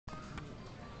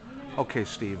Okay,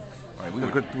 Steve. All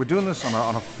right, We're doing this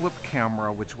on a flip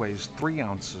camera, which weighs 3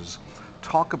 ounces.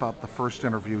 Talk about the first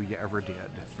interview you ever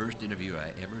did. the first interview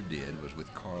I ever did was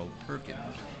with Carl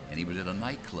Perkins, and he was at a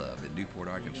nightclub in Newport,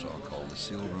 Arkansas called the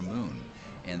Silver Moon.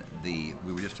 And we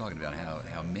were just talking about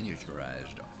how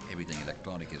miniaturized everything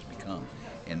electronic has become.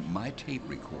 And my tape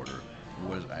recorder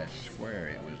was, I swear,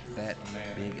 it was that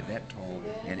big and that tall,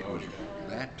 and it was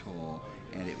that tall,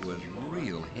 and it was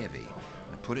real heavy.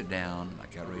 I put it down, I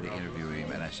got ready to interview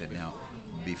him, and I said, now,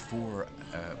 before,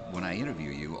 when I interview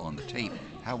you on the tape,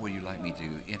 how would you like me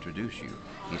to introduce you?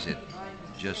 He said,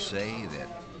 just say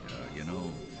that, a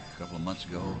couple of months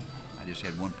ago, I just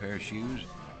had one pair of shoes.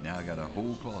 Now I got a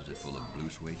whole closet full of blue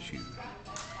suede shoes.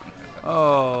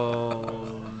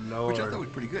 Oh, Which I Lord. thought was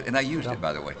pretty good. And I used it,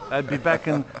 by the way. That'd be back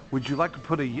in. Would you like to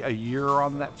put a year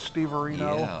on that, Steve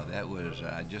Areno? Yeah, that was,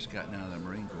 I just gotten out of the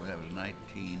Marine Corps. That was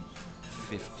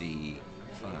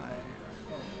 1955.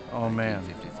 Oh, man.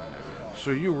 1955, yeah.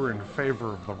 So you were in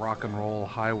favor of the rock and roll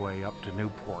highway up to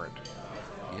Newport.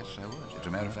 Yes, I was. As a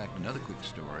matter of fact, another quick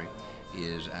story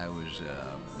is I was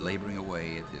laboring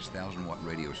away at this 1,000-watt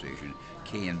radio station,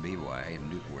 KNBY in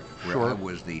Newport, where Sure. I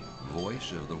was the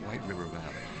voice of the White River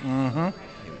Valley. Mm-hmm.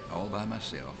 All by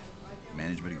myself,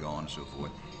 management had gone and so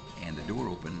forth. And the door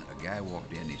opened, a guy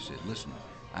walked in and he said, listen,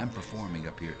 I'm performing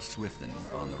up here at Swifton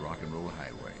on the Rock and Roll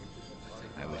Highway,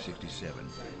 Highway 67,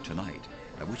 tonight.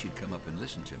 I wish you'd come up and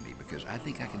listen to me because I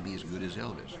think I can be as good as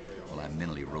Elvis. Well, I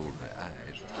mentally rolled my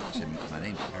eyes. I said, my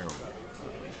name's Harold.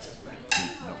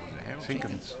 No, was it Harold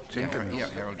Jenkins? Jenkins. Yeah,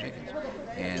 Harold Jenkins.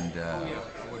 And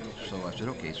so I said,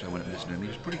 okay. So I went up and listened to him. He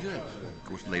was pretty good. Of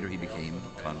course, later he became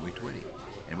Conway Twitty.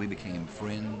 And we became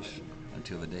friends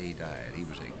until the day he died. He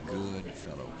was a good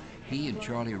fellow. He and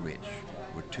Charlie Rich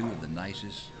were two of the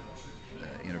nicest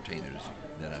entertainers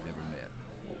that I've ever met.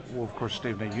 Well, of course,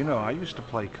 Steve, now you know I used to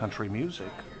play country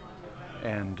music,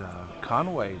 and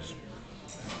Conway's,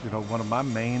 one of my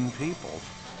main people.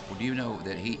 Well, do you know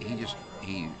that he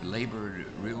labored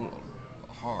real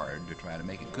hard to try to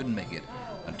make it, couldn't make it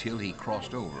until he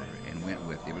crossed over and went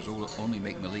with, it was only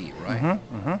Make Believe, right?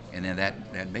 Mm-hmm, mm-hmm. And then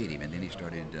that made him, and then he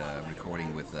started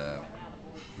recording with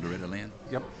Loretta Lynn.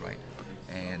 Yep. Right.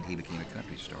 And he became a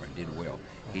country star and did well.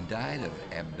 He died of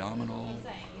abdominal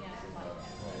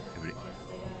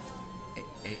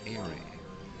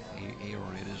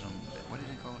aortism. What did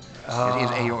he call it?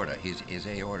 His aorta. His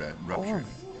aorta ruptured.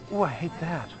 Oh, I hate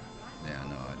that. Yeah,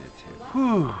 no, I did too.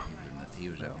 Whew. He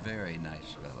was a very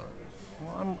nice fellow.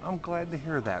 Well, I'm glad to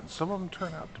hear that. Some of them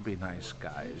turn out to be nice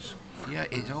guys. Yeah,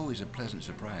 it's always a pleasant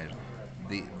surprise.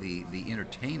 The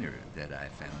entertainer that I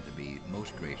found to be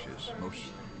most gracious, most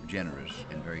generous,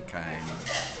 and very kind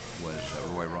was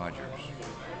Roy Rogers.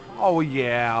 Oh,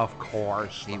 yeah, of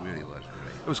course. He really was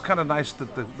great. It was kind of nice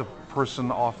that the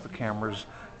person off the cameras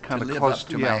kind To of live close up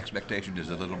to my expectations as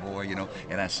a little boy,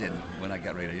 And I said, when I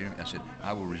got ready to interview, I said,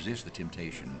 I will resist the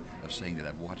temptation of saying that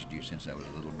I've watched you since I was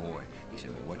a little boy. He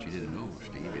said, well, what you didn't know,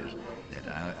 Steve, is that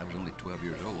I was only 12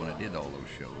 years old when I did all those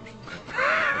shows.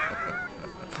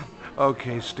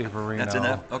 Okay, Steve Areno. That's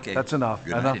enough? Okay. That's enough.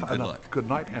 Good night and good luck. Good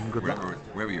night and good luck.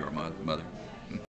 Wherever you are, mother.